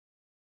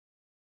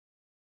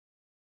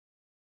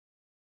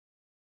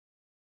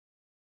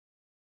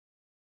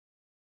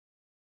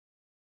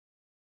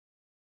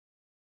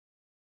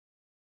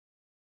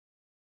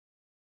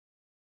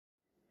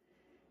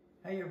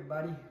Hey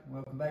everybody,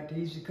 welcome back to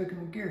Easy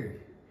Cooking with Gary.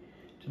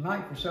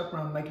 Tonight for supper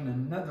I'm making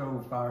another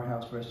old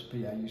firehouse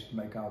recipe I used to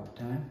make all the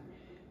time.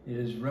 It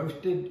is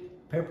roasted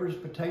peppers,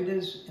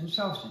 potatoes, and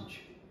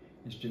sausage.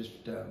 It's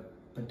just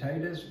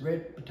potatoes,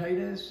 red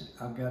potatoes.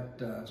 I've got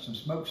some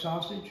smoked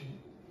sausage,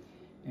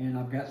 and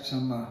I've got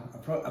some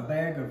a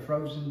bag of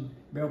frozen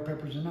bell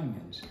peppers and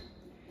onions.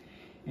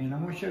 And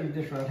I'm going to show you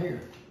this right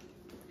here.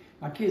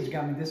 My kids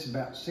got me this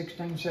about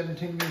 16,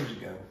 17 years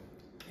ago,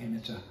 and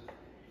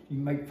you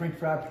can make French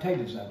fried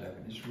potatoes out of it.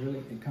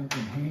 It comes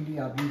in handy.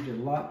 I've used it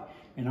a lot,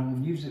 and I'm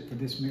going to use it for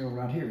this meal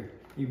right here,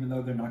 even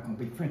though they're not going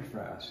to be French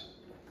fries.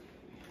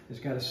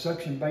 It's got a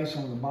suction base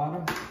on the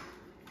bottom.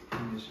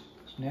 You just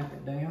snap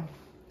it down,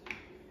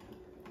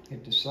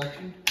 hit the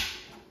suction,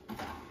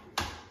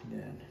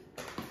 then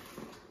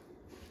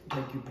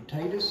take your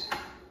potatoes,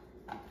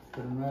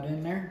 put them right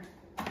in there.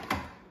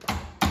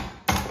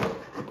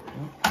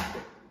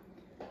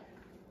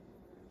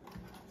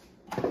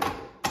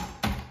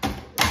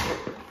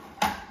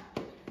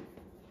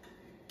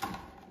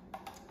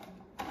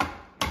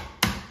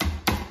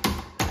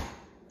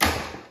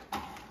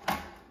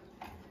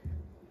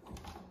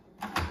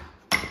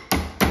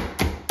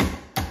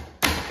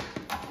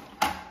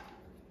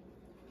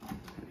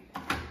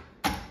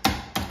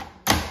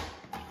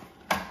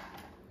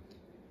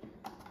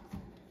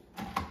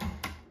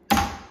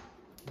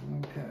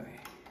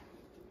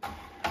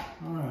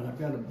 Alright, I've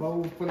got a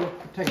bowl full of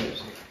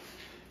potatoes here.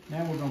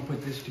 Now we're going to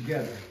put this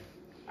together.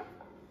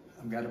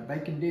 I've got a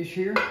baking dish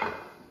here. I'm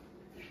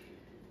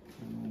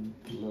going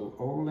to put a little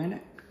oil in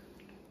it.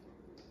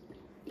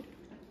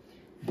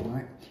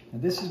 Alright, now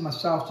this is my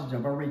sausage.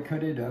 I've already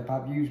cut it up.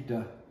 I've used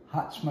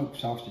hot smoked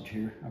sausage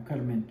here. I've cut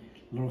them in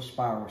little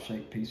spiral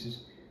shaped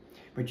pieces.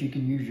 But you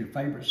can use your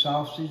favorite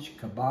sausage.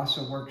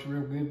 Kielbasa works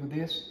real good with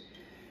this.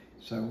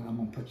 So I'm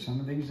going to put some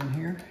of these in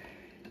here.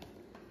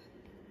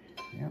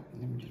 Yep,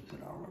 let me just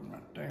put all of them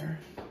right there.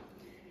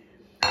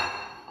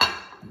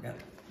 I've got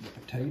the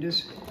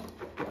potatoes.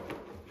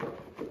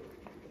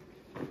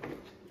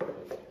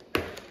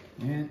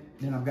 And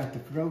then I've got the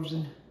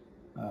frozen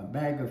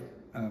bag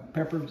of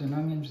peppers and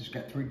onions. It's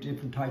got 3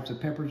 different types of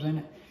peppers in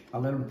it. I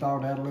let them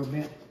thaw out a little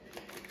bit.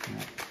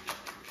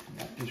 I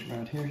got this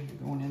right here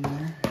going in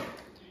there.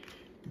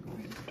 Go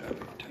ahead and put the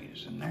other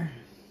potatoes in there.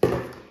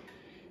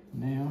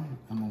 Now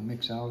I'm going to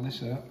mix all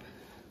this up.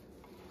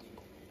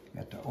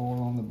 Got the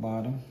oil on the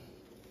bottom.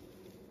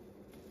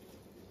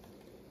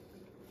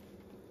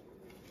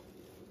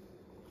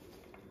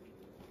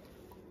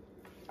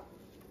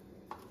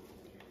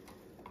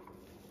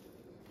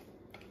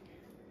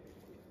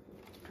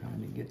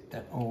 Trying to get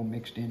that oil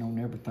mixed in on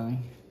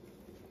everything.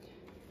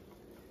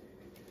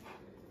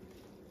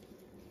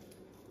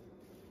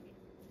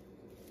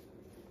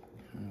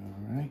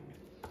 All right.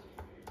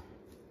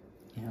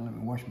 Now let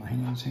me wash my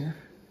hands here.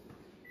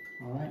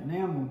 All right,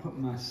 now I'm going to put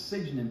my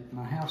seasoning,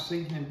 my house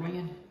seasoning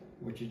blend,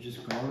 which is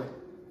just garlic,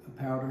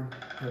 powder,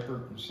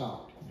 pepper, and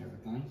salt and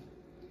everything.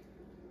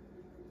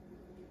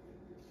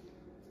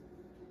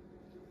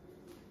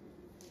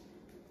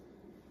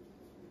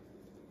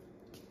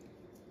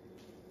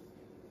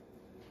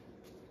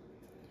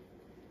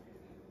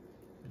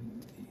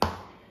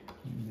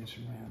 Move this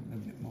around a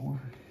little bit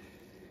more.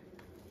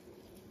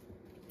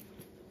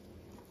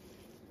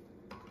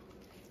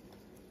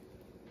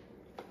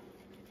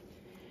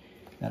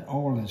 That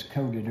oil has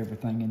coated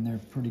everything in there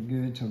pretty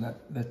good, so that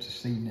lets the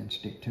seasoning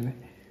stick to it.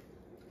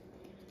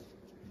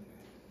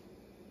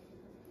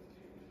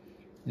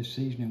 This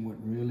seasoning what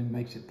really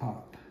makes it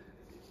pop.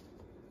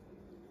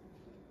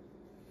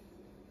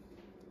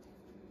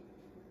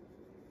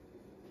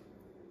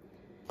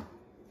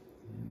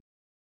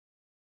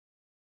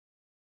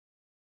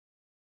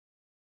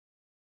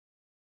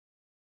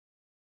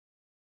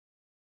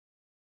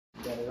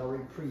 Got it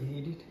already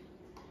preheated.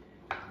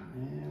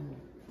 And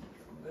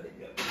let it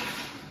go.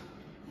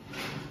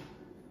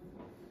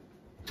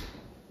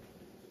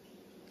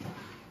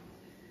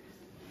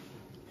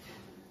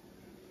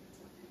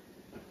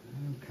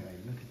 Okay,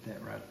 look at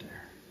that right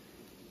there.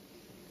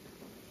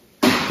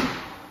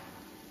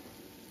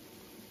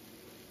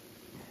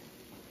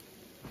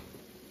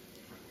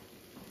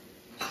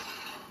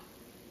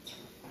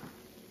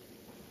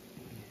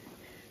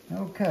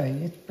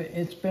 Okay,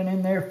 it's been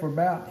in there for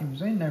about, it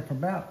was in there for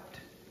about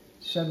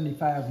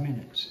 75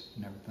 minutes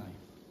and everything.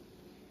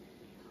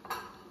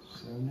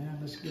 So now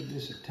let's give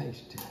this a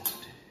taste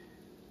test.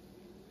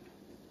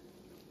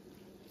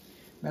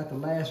 About the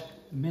last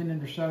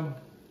minute or so,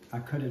 I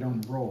cut it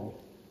on broil.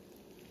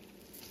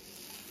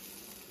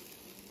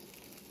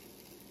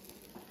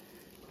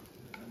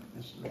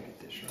 Let's look at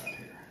this right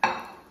here.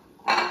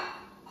 Got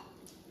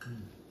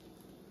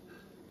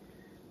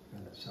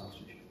that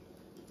sausage.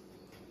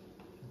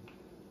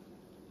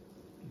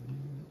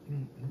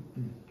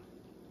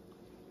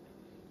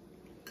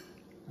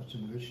 That's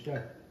some good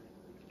stuff.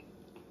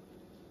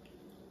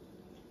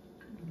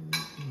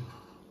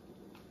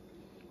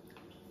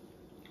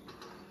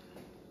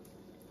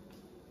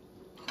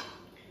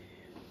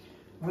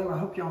 Well, I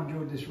hope y'all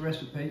enjoyed this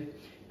recipe.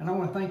 And I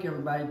want to thank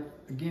everybody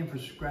again for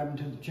subscribing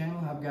to the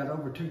channel. I've got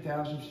over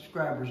 2,000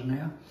 subscribers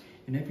now.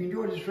 And if you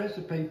enjoyed this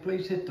recipe,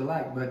 please hit the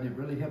like button. It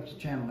really helps the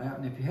channel out.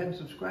 And if you hadn't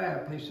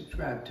subscribed, please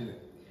subscribe to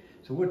it.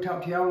 So we'll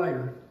talk to y'all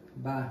later.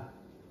 Bye.